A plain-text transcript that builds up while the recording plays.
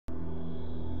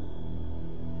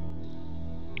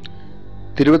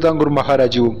Thiruvithamkoor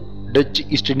മഹാരാജ്യവും Dutch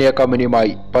east India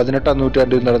കമ്പനിയുമായി 18-ാം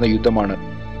നൂറ്റാണ്ടിൽ നടന്ന യുദ്ധമാണ്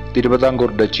തിരുവിതാംകൂർ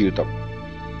ഡച്ച് യുദ്ധം.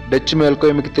 ഡച്ച്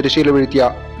മേൽക്കോയ്മയ്ക്ക് തിരശ്ശീല വീഴ്ത്തിയ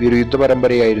ഒരു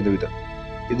യുദ്ധപരമ്പരയായിരുന്നു ഇത്.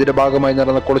 ഇതിന്റെ ഭാഗമായി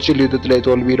നടന്ന കൊളച്ചിൽ യുദ്ധത്തിലെ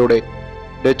തോൽവിയിലൂടെ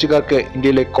ഡച്ചുകാർക്ക്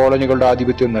ഇന്ത്യയിലെ കോളനികളുടെ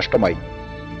ആധിപത്യം നഷ്ടമായി.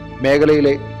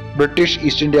 മേഖലയിലെ ബ്രിട്ടീഷ്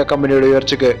ഈസ്റ്റ് ഇന്ത്യ കമ്പനിയുടെ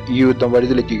ഉയർച്ചയ്ക്ക് ഈ യുദ്ധം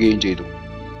വഴിതെളിക്കുകയും ചെയ്തു.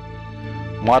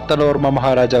 മാർത്താണ്ഡവർമ്മ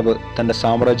മഹാരാജാവ് തന്റെ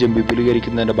സാമ്രാജ്യം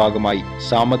വിപുലീകരിക്കുന്നതിന്റെ ഭാഗമായി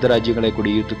സാമന്ത രാജ്യങ്ങളെ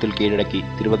കൂടി യുദ്ധത്തിൽ കീഴടക്കി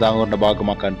തിരുവിതാംകൂറിന്റെ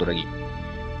ഭാഗമാക്കാൻ തുടങ്ങി.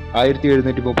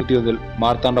 1731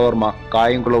 മാർത്താണ്ഡവർമ്മ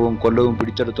കായംകുളവും കൊല്ലവും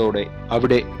പിടിച്ചെടുത്തോടെ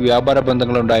അവിടെ വ്യാപാര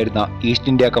ബന്ധങ്ങളുണ്ടായിരുന്ന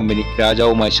ഈസ്റ്റ് ഇന്ത്യ കമ്പനി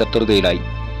രാജാവുമായി ശത്രുതയിലായി.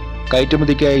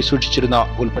 കയറ്റുമതിക്കായി സൂക്ഷിച്ചിരുന്ന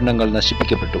ഉൽപ്പന്നങ്ങൾ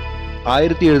നശിപ്പിക്കപ്പെട്ടു.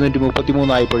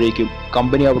 1733 ആയപ്പോഴേക്കും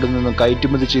കമ്പനി അവിടെ നിന്നും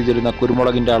കയറ്റുമതി ചെയ്തിരുന്ന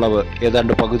കുരുമുളകിന്റെ അളവ്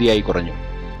ഏതാണ്ട് പകുതിയായി കുറഞ്ഞു.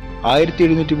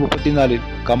 1734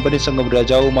 കമ്പനി സംഘം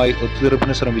രാജാവുമായി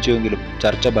ഒത്തുതീർപ്പിന് ശ്രമിച്ചുവെങ്കിലും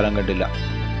ചർച്ച ഫലം കണ്ടില്ല.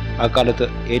 അക്കാലത്ത്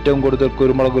ഏറ്റവും കൂടുതൽ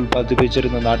കുരുമുളക്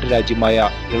ഉൽപ്പാദിപ്പിച്ചിരുന്ന നാട്ടുരാജ്യമായ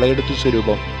ഇളയെടുത്തു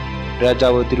സ്വരൂപം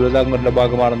രാജാവ് തിരുവിതാംകൂറിന്റെ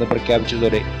ഭാഗമാണെന്ന്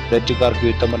പ്രഖ്യാപിച്ചതോടെ ഡച്ചുകാർക്ക്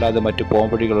യുദ്ധമല്ലാതെ മറ്റു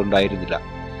പോംവഴികളുണ്ടായിരുന്നില്ല.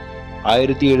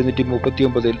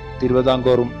 1739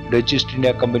 തിരുവിതാംകൂറും ഡച്ച് ഈസ്റ്റ്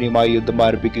ഇന്ത്യ കമ്പനിയുമായി യുദ്ധം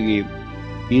ആരംഭിക്കുകയും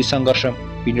ഈ സംഘർഷം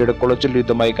പിന്നീട് കൊളച്ചിൽ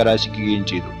യുദ്ധമായി കലാശിക്കുകയും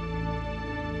ചെയ്തു.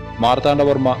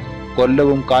 മാർത്താണ്ഡവർമ്മ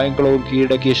കൊല്ലവും കായംകുളവും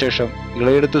കീഴടക്കിയ ശേഷം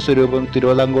ഇളയെടുത്തു സ്വരൂപം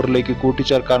തിരുവിതാംകൂറിലേക്ക്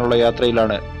കൂട്ടിച്ചേർക്കാനുള്ള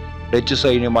യാത്രയിലാണ് ഡച്ച്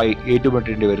സൈന്യമായി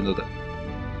ഏറ്റുമുട്ടേണ്ടി വരുന്നത്.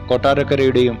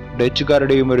 കൊട്ടാരക്കരയുടെയും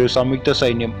ഡച്ചുകാരുടെയും ഒരു സംയുക്ത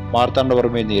സൈന്യം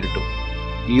മാർത്താണ്ഡവർമ്മയെ നേരിട്ടു.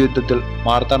 ഈ യുദ്ധത്തിൽ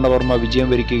മാർത്താണ്ഡവർമ്മ വിജയം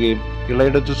വരിക്കുകയും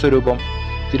ഇളയെടുത്തു സ്വരൂപം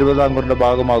തിരുവിതാംകൂറിന്റെ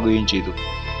ഭാഗമാകുകയും ചെയ്തു.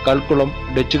 കൽക്കുളം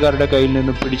ഡച്ചുകാരുടെ കയ്യിൽ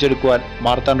നിന്നും പിടിച്ചെടുക്കുവാൻ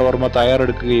മാർത്താണ്ഡവർമ്മ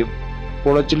തയ്യാറെടുക്കുകയും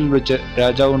കൊളച്ചിലിൽ വെച്ച്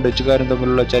രാജാവും ഡച്ചുകാരും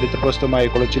തമ്മിലുള്ള ചരിത്രപ്രസിദ്ധമായ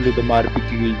കൊളച്ചിൽ യുദ്ധം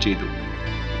ആരംഭിക്കുകയും ചെയ്തു.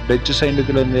 ഡച്ച്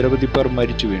സൈന്യത്തിലെ നിരവധി പേർ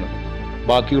മരിച്ചു വീണു.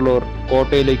 ബാക്കിയുള്ളവർ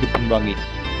കോട്ടയിലേക്ക് പിൻവാങ്ങി.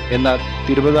 എന്നാൽ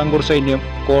തിരുവിതാംകൂർ സൈന്യം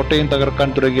കോട്ടയും തകർക്കാൻ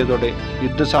തുടങ്ങിയതോടെ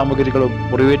യുദ്ധസാമഗ്രികളും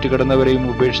മുറിവേറ്റ് കിടന്നവരെയും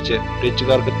ഉപേക്ഷിച്ച്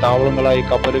ഡച്ചുകാർക്ക് താവളങ്ങളായി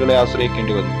കപ്പലുകളെ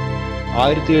ആശ്രയിക്കേണ്ടി വന്നു.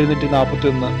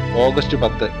 1741 ഓഗസ്റ്റ്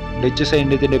 10 ഡച്ച്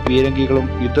സൈന്യത്തിന്റെ പീരങ്കികളും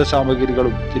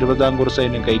യുദ്ധസാമഗ്രികളും തിരുവിതാംകൂർ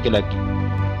സൈന്യം കൈക്കലാക്കി.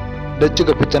 ഡച്ച്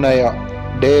കപ്പിത്താനായ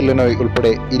ഡേ ലെനോയ്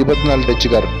ഉൾപ്പെടെ 24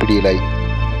 ഡച്ചുകാർ പിടിയിലായി.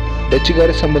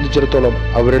 ഡച്ചുകാരെ സംബന്ധിച്ചിടത്തോളം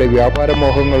അവരുടെ വ്യാപാര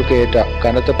മോഹങ്ങൾക്ക് ഏറ്റ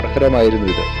കനത്ത പ്രഹരമായിരുന്നു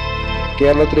ഇത്.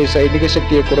 കേരളത്തിലെ സൈനിക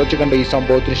ശക്തിയെ കുറച്ചു കണ്ട ഈ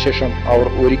സംഭവത്തിന് ശേഷം അവർ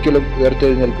ഒരിക്കലും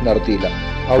ഉയർത്തെഴുന്നേൽപ്പ് നടത്തിയില്ല.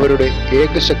 അവരുടെ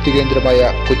ഏക ശക്തി കേന്ദ്രമായ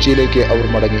കൊച്ചിയിലേക്ക് അവർ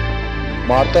മടങ്ങി.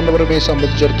 മാർത്താണ്ഡവർമ്മയെ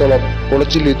സംബന്ധിച്ചിടത്തോളം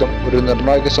കൊളച്ചിൽ യുദ്ധം ഒരു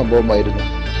നിർണായക സംഭവമായിരുന്നു.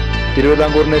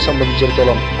 തിരുവിതാംകൂറിനെ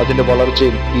സംബന്ധിച്ചിടത്തോളം അതിന്റെ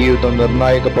വളർച്ചയിൽ ഈ യുദ്ധം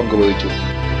നിർണായക പങ്കുവഹിച്ചു.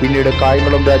 പിന്നീട്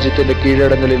കായംകുളം രാജ്യത്തിന്റെ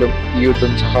കീഴടങ്ങലിലും ഈ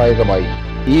യുദ്ധം സഹായകമായി.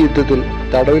 ഈ യുദ്ധത്തിൽ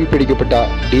തടവിൽ പിടിക്കപ്പെട്ട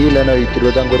ഡി ലെനോയ്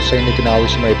തിരുവിതാംകൂർ സൈന്യത്തിന്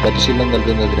ആവശ്യമായ പരിശീലനം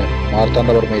നൽകുന്നതിന്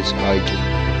മാർത്താണ്ഡവർമ്മയെ സഹായിച്ചു.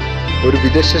 ഒരു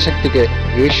വിദേശ ശക്തിക്ക്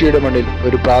ഏഷ്യയുടെ മണ്ണിൽ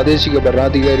ഒരു പ്രാദേശിക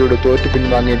ഭരണാധികാരിയോട് തോറ്റു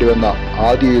പിൻവാങ്ങേണ്ടി വന്ന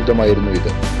ആദ്യ യുദ്ധമായിരുന്നു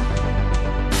ഇത്.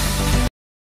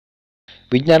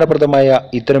 വിജ്ഞാനപ്രദമായ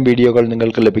ഇത്തരം വീഡിയോകൾ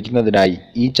നിങ്ങൾക്ക് ലഭിക്കുന്നതിനായി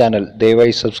ഈ ചാനൽ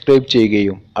ദയവായി സബ്സ്ക്രൈബ്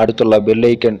ചെയ്യുകയും അടുത്തുള്ള ബെൽ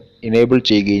ഐക്കൺ എനേബിൾ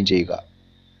ചെയ്യുകയും ചെയ്യുക.